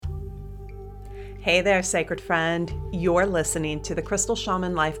Hey there, sacred friend. You're listening to the Crystal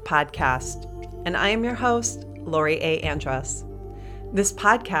Shaman Life podcast, and I am your host, Lori A. Andrus. This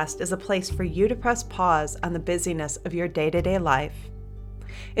podcast is a place for you to press pause on the busyness of your day-to-day life.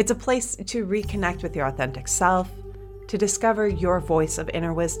 It's a place to reconnect with your authentic self, to discover your voice of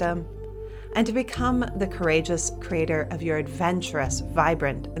inner wisdom, and to become the courageous creator of your adventurous,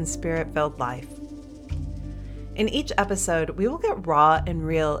 vibrant, and spirit-filled life. In each episode, we will get raw and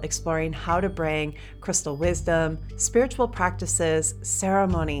real, exploring how to bring crystal wisdom, spiritual practices,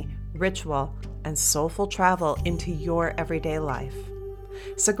 ceremony, ritual, and soulful travel into your everyday life.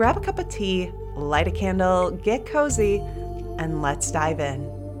 So grab a cup of tea, light a candle, get cozy, and let's dive in.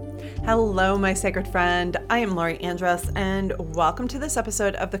 Hello, my sacred friend. I am Lori Andrus, and welcome to this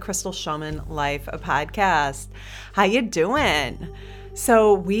episode of the Crystal Shaman Life podcast. How you doing?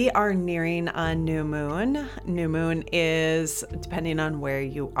 So we are nearing a new moon. New moon is, depending on where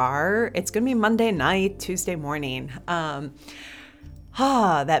you are, it's going to be Monday night, Tuesday morning. That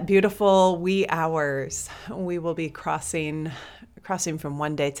beautiful wee hours. We will be crossing from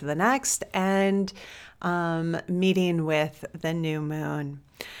one day to the next and meeting with the new moon.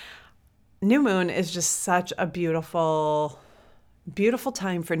 New moon is just such a beautiful, beautiful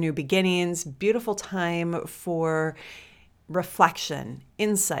time for new beginnings, beautiful time for reflection,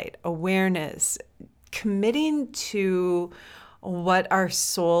 insight, awareness, committing to what our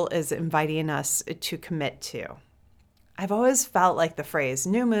soul is inviting us to commit to. I've always felt like the phrase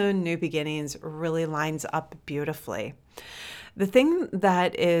new moon, new beginnings really lines up beautifully. The thing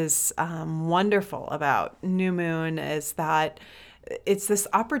that is wonderful about new moon is that it's this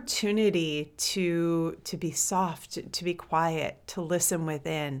opportunity to be soft, to be quiet, to listen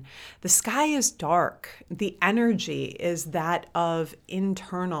within. The sky is dark. The energy is that of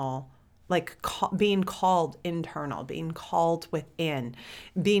internal, being called internal, being called within,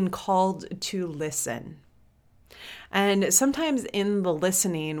 being called to listen. And sometimes in the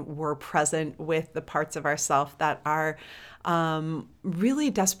listening, we're present with the parts of ourselves that are really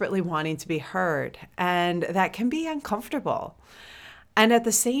desperately wanting to be heard. And that can be uncomfortable. And at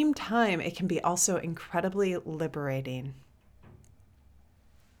the same time, it can be also incredibly liberating.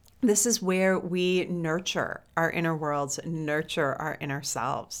 This is where we nurture our inner worlds, nurture our inner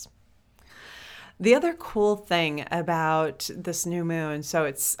selves. The other cool thing about this new moon, so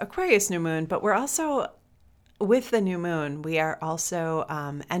it's Aquarius new moon, but we're also, with the new moon, we are also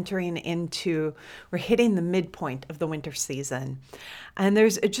we're hitting the midpoint of the winter season. And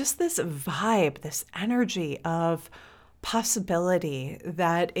there's just this vibe, this energy of possibility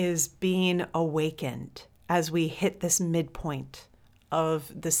that is being awakened as we hit this midpoint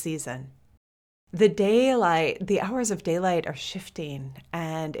of the season. The hours of daylight are shifting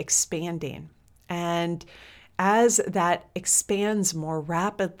and expanding. And as that expands more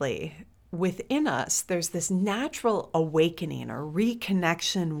rapidly within us, there's this natural awakening or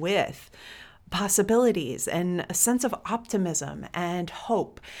reconnection with possibilities and a sense of optimism and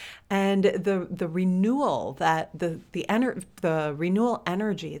hope and the renewal that the renewal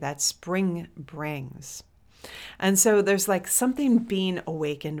energy that spring brings. And so there's like something being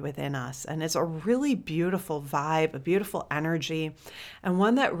awakened within us, and it's a really beautiful vibe, a beautiful energy, and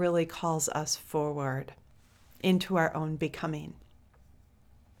one that really calls us forward into our own becoming.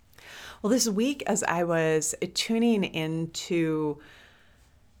 Well, this week, as I was tuning into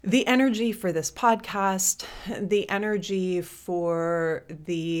the energy for this podcast, the energy for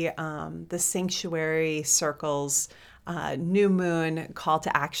the Sanctuary Circles new moon call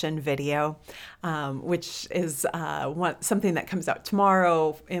to action video, which is something that comes out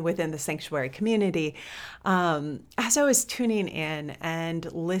tomorrow within the Sanctuary community. As I was tuning in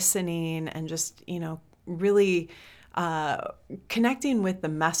and listening and just, really connecting with the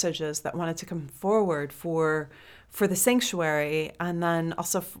messages that wanted to come forward for the sanctuary, and then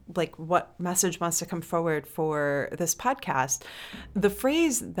also what message wants to come forward for this podcast, the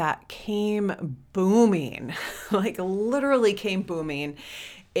phrase that came booming, literally came booming,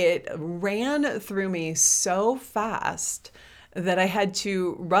 it ran through me so fast that I had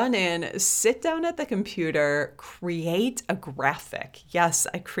to run in, sit down at the computer, create a graphic. Yes,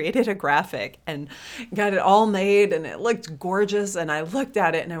 I created a graphic and got it all made, and it looked gorgeous. And I looked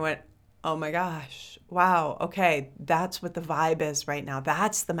at it and I went, oh my gosh, wow, okay, that's what the vibe is right now.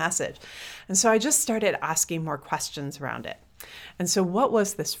 That's the message. And so I just started asking more questions around it. And so what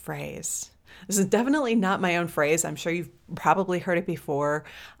was this phrase? This is definitely not my own phrase. I'm sure you've probably heard it before.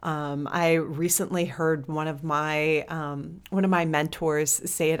 I recently heard one of my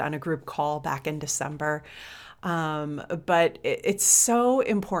mentors say it on a group call back in December. But it's so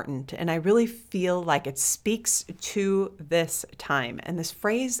important, and I really feel like it speaks to this time. And this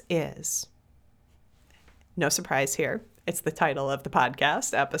phrase is, No surprise here. It's the title of the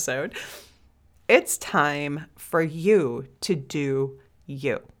podcast episode. It's time for you to do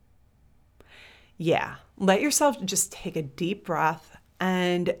you. Yeah, let yourself just take a deep breath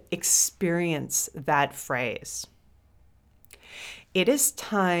and experience that phrase. It is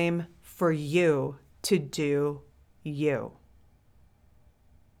time for you to do you.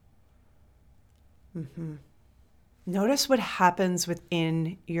 Notice what happens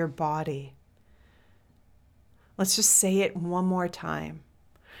within your body. Let's just say it one more time.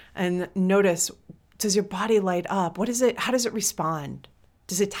 And notice, does your body light up? What is it? How does it respond?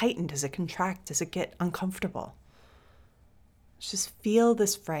 Does it tighten? Does it contract? Does it get uncomfortable? Just feel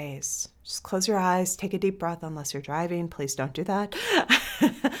this phrase. Just close your eyes, take a deep breath, unless you're driving. Please don't do that.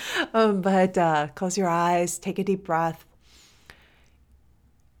 But close your eyes, take a deep breath.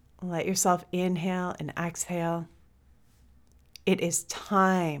 Let yourself inhale and exhale. It is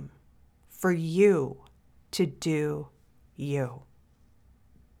time for you to do you.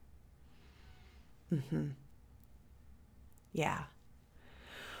 Yeah.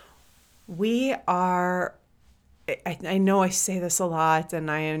 We are, I know I say this a lot, and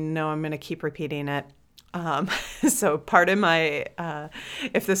I know I'm going to keep repeating it. So pardon my,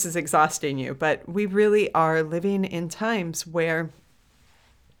 if this is exhausting you, but we really are living in times where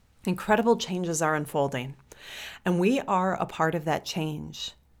incredible changes are unfolding, and we are a part of that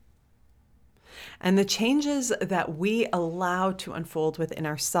change. And the changes that we allow to unfold within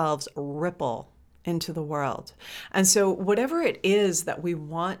ourselves ripple into the world. And so whatever it is that we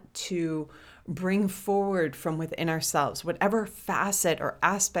want to bring forward from within ourselves, whatever facet or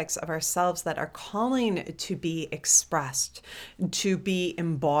aspects of ourselves that are calling to be expressed, to be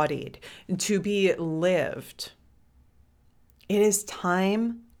embodied, to be lived, it is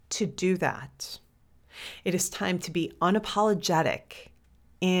time to do that. It is time to be unapologetic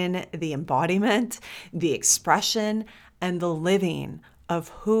in the embodiment, the expression, and the living of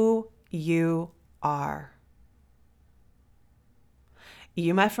who you are.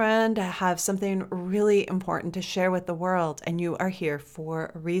 You, my friend, have something really important to share with the world, and you are here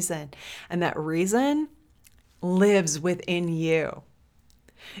for a reason. And that reason lives within you.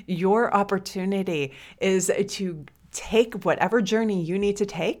 Your opportunity is to take whatever journey you need to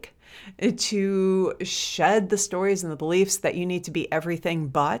take, to shed the stories and the beliefs that you need to be everything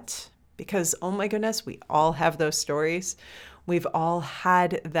but, because, oh my goodness, we all have those stories. We've all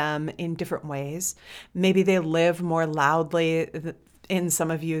had them in different ways. Maybe they live more loudly in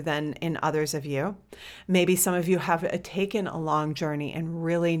some of you than in others of you. Maybe some of you have taken a long journey, and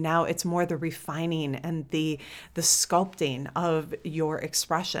really now it's more the refining and the sculpting of your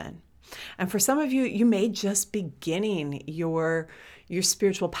expression. And for some of you, you may just be beginning your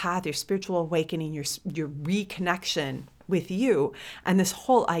spiritual path, your spiritual awakening, your reconnection with you. And this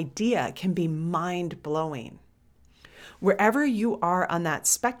whole idea can be mind-blowing. Wherever you are on that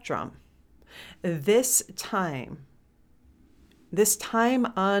spectrum, this time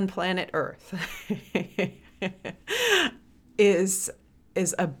on planet Earth is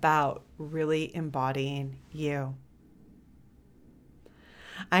about really embodying you.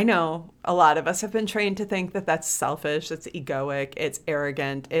 I know a lot of us have been trained to think that that's selfish, it's egoic, it's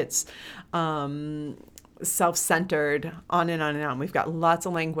arrogant, it's self-centered, on and on and on. We've got lots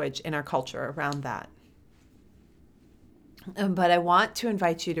of language in our culture around that. But I want to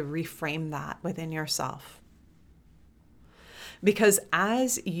invite you to reframe that within yourself. Because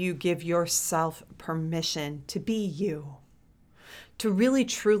as you give yourself permission to be you, to really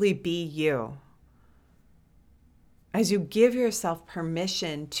truly be you, as you give yourself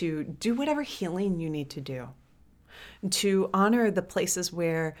permission to do whatever healing you need to do, to honor the places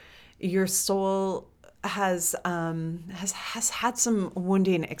where your soul has had some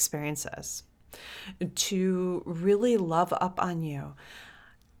wounding experiences, to really love up on you,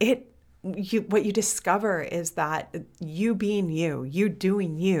 what you discover is that you being you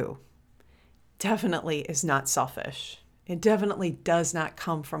doing you, definitely is not selfish. It definitely does not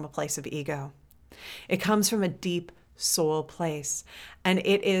come from a place of ego. It comes from a deep soul place, and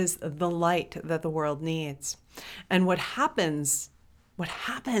it is the light that the world needs. And what happens,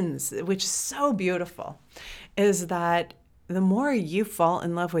 which is so beautiful, is that the more you fall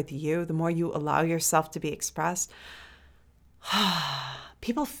in love with you, the more you allow yourself to be expressed,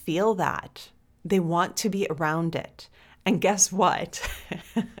 people feel that. They want to be around it. And guess what?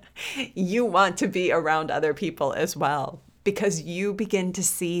 You want to be around other people as well, because you begin to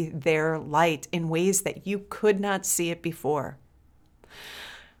see their light in ways that you could not see it before.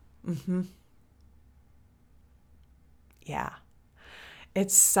 Yeah.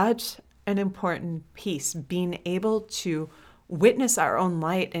 It's such an important piece, being able to witness our own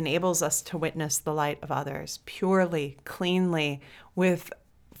light enables us to witness the light of others purely, cleanly, with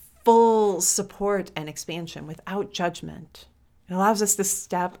full support and expansion, without judgment. It allows us to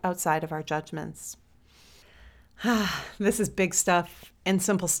step outside of our judgments. This is big stuff and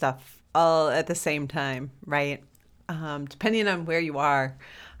simple stuff all at the same time, right? Depending on where you are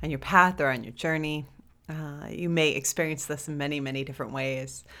on your path or on your journey, you may experience this in many, many different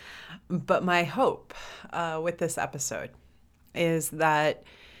ways. But my hope with this episode is that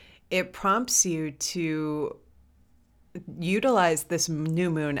it prompts you to utilize this new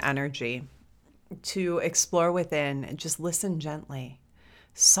moon energy to explore within and just listen gently,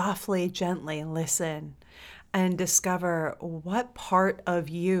 softly, gently listen and discover what part of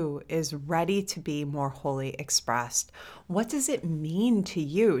you is ready to be more wholly expressed. What does it mean to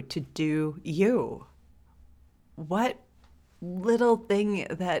you to do you? What little thing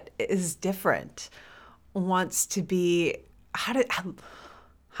that is different wants to be, how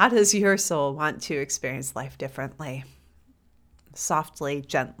does your soul want to experience life differently? Softly,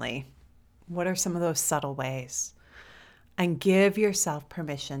 gently. What are some of those subtle ways? And give yourself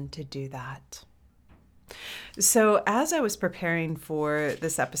permission to do that. So as I was preparing for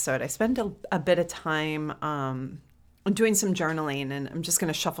this episode, I spent a bit of time doing some journaling, and I'm just going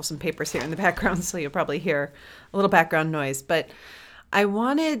to shuffle some papers here in the background, so you'll probably hear a little background noise. But I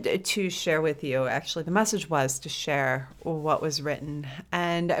wanted to share with you, actually, the message was to share what was written.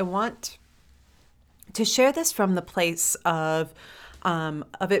 And I want to share this from the place of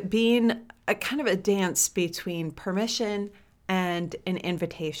it being a kind of a dance between permission and an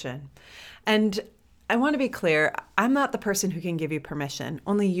invitation. And I want to be clear, I'm not the person who can give you permission.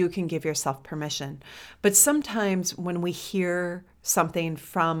 Only you can give yourself permission. But sometimes when we hear something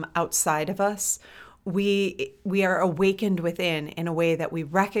from outside of us, we are awakened within in a way that we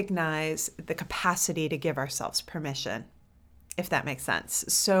recognize the capacity to give ourselves permission, if that makes sense.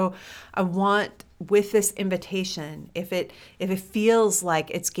 So I want, with this invitation, if it feels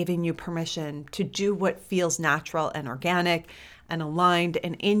like it's giving you permission to do what feels natural and organic and aligned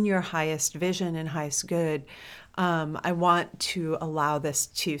and in your highest vision and highest good, I want to allow this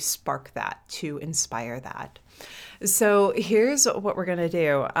to spark that, to inspire that. So here's what we're going to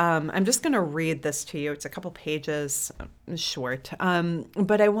do. I'm just going to read this to you. It's a couple pages short,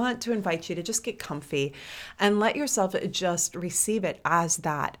 but I want to invite you to just get comfy and let yourself just receive it as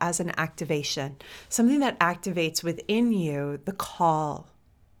that, as an activation, something that activates within you the call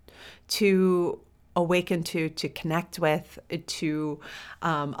to awaken to connect with, to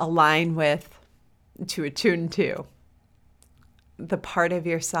align with, to attune to the part of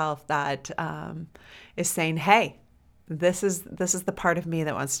yourself that is saying, hey, this is the part of me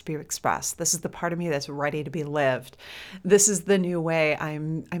that wants to be expressed. This is the part of me that's ready to be lived. This is the new way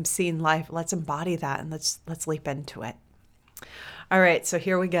I'm seeing life. Let's embody that and let's leap into it. All right, so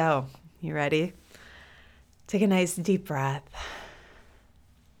here we go. You ready? Take a nice deep breath.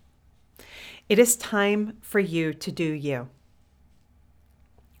 It is time for you to do you.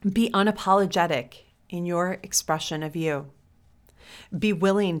 Be unapologetic in your expression of you. Be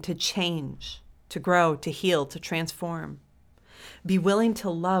willing to change, to grow, to heal, to transform. Be willing to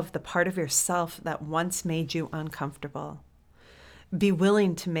love the part of yourself that once made you uncomfortable. Be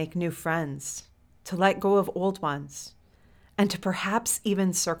willing to make new friends, to let go of old ones, and to perhaps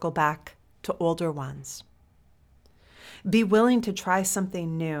even circle back to older ones. Be willing to try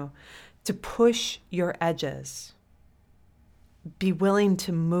something new, to push your edges. Be willing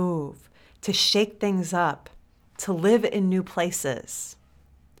to move, to shake things up, to live in new places,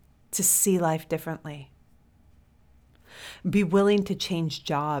 to see life differently. Be willing to change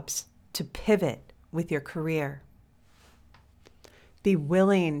jobs, to pivot with your career. Be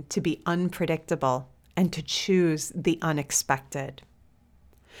willing to be unpredictable and to choose the unexpected.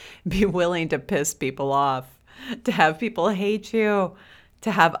 Be willing to piss people off, to have people hate you, to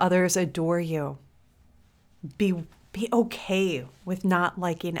have others adore you. Be okay with not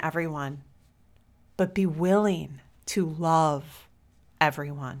liking everyone, but be willing to love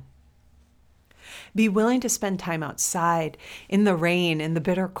everyone. Be willing to spend time outside, in the rain, in the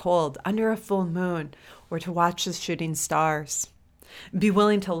bitter cold, under a full moon, or to watch the shooting stars. Be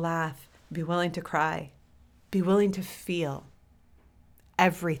willing to laugh, be willing to cry, be willing to feel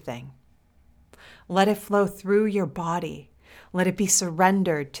everything. Let it flow through your body. Let it be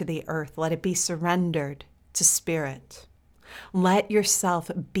surrendered to the earth. Let it be surrendered to spirit. Let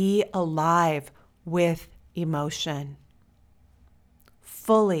yourself be alive with emotion.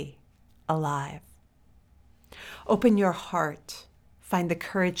 Fully alive. Open your heart. Find the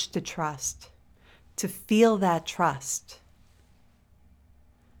courage to trust, to feel that trust,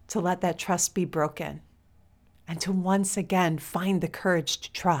 to let that trust be broken, and to once again find the courage to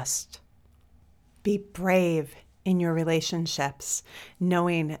trust. Be brave in your relationships,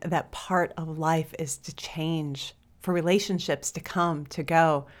 knowing that part of life is to change, for relationships to come, to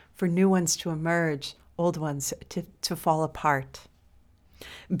go, for new ones to emerge, old ones to fall apart.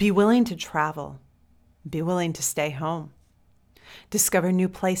 Be willing to travel. Be willing to stay home. Discover new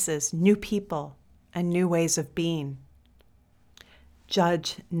places, new people, and new ways of being.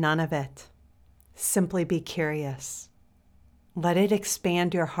 Judge none of it. Simply be curious. Let it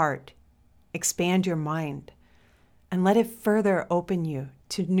expand your heart, expand your mind, and let it further open you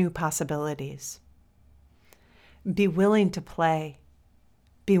to new possibilities. Be willing to play.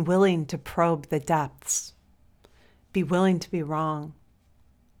 Be willing to probe the depths. Be willing to be wrong.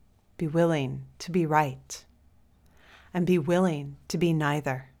 Be willing to be right. And be willing to be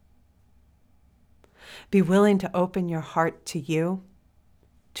neither. Be willing to open your heart to you,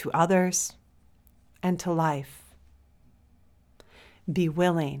 to others, and to life. Be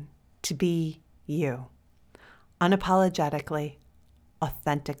willing to be you, unapologetically,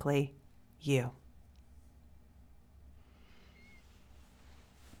 authentically you.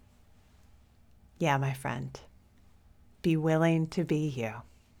 Yeah, my friend, be willing to be you.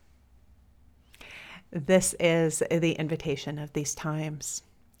 This is the invitation of these times.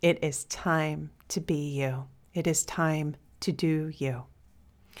 It is time to be you. It is time to do you.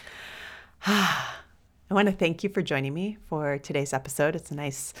 I want to thank you for joining me for today's episode. It's a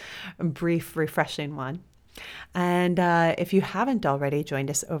nice, brief, refreshing one. And if you haven't already joined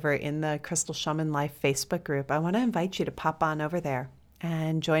us over in the Crystal Shaman Life Facebook group, I want to invite you to pop on over there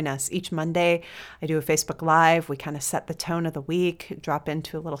and join us. Each Monday, I do a Facebook Live. We kind of set the tone of the week, drop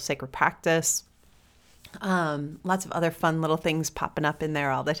into a little sacred practice. Lots of other fun little things popping up in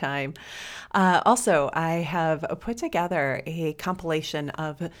there all the time. Also, I have put together a compilation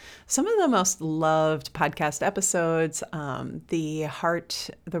of some of the most loved podcast episodes, the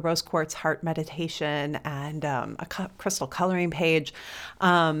rose quartz heart meditation, and a crystal coloring page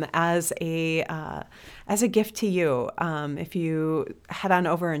as a gift to you. If you head on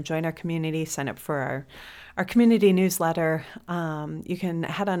over and join our community, sign up for our community newsletter, you can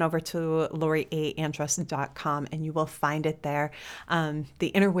head on over to LoriAandrus.com and you will find it there. The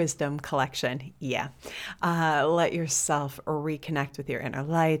Inner Wisdom Collection. Yeah. Let yourself reconnect with your inner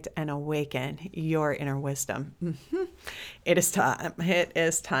light and awaken your inner wisdom. Mm-hmm. It is time. It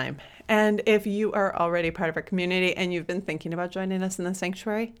is time. And if you are already part of our community and you've been thinking about joining us in the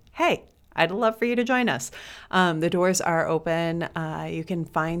sanctuary, hey, I'd love for you to join us. The doors are open. You can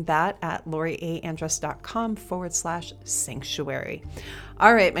find that at LoriAandrus.com/sanctuary.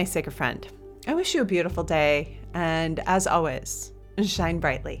 All right, my sacred friend, I wish you a beautiful day. And as always, shine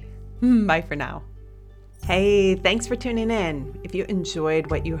brightly. Bye for now. Hey, thanks for tuning in. If you enjoyed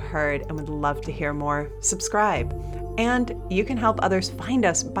what you heard and would love to hear more, subscribe. And you can help others find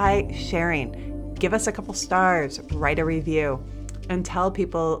us by sharing. Give us a couple stars, write a review, and tell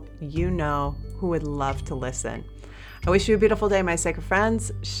people you know who would love to listen. I wish you a beautiful day, my sacred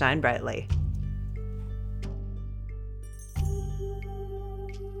friends. Shine brightly.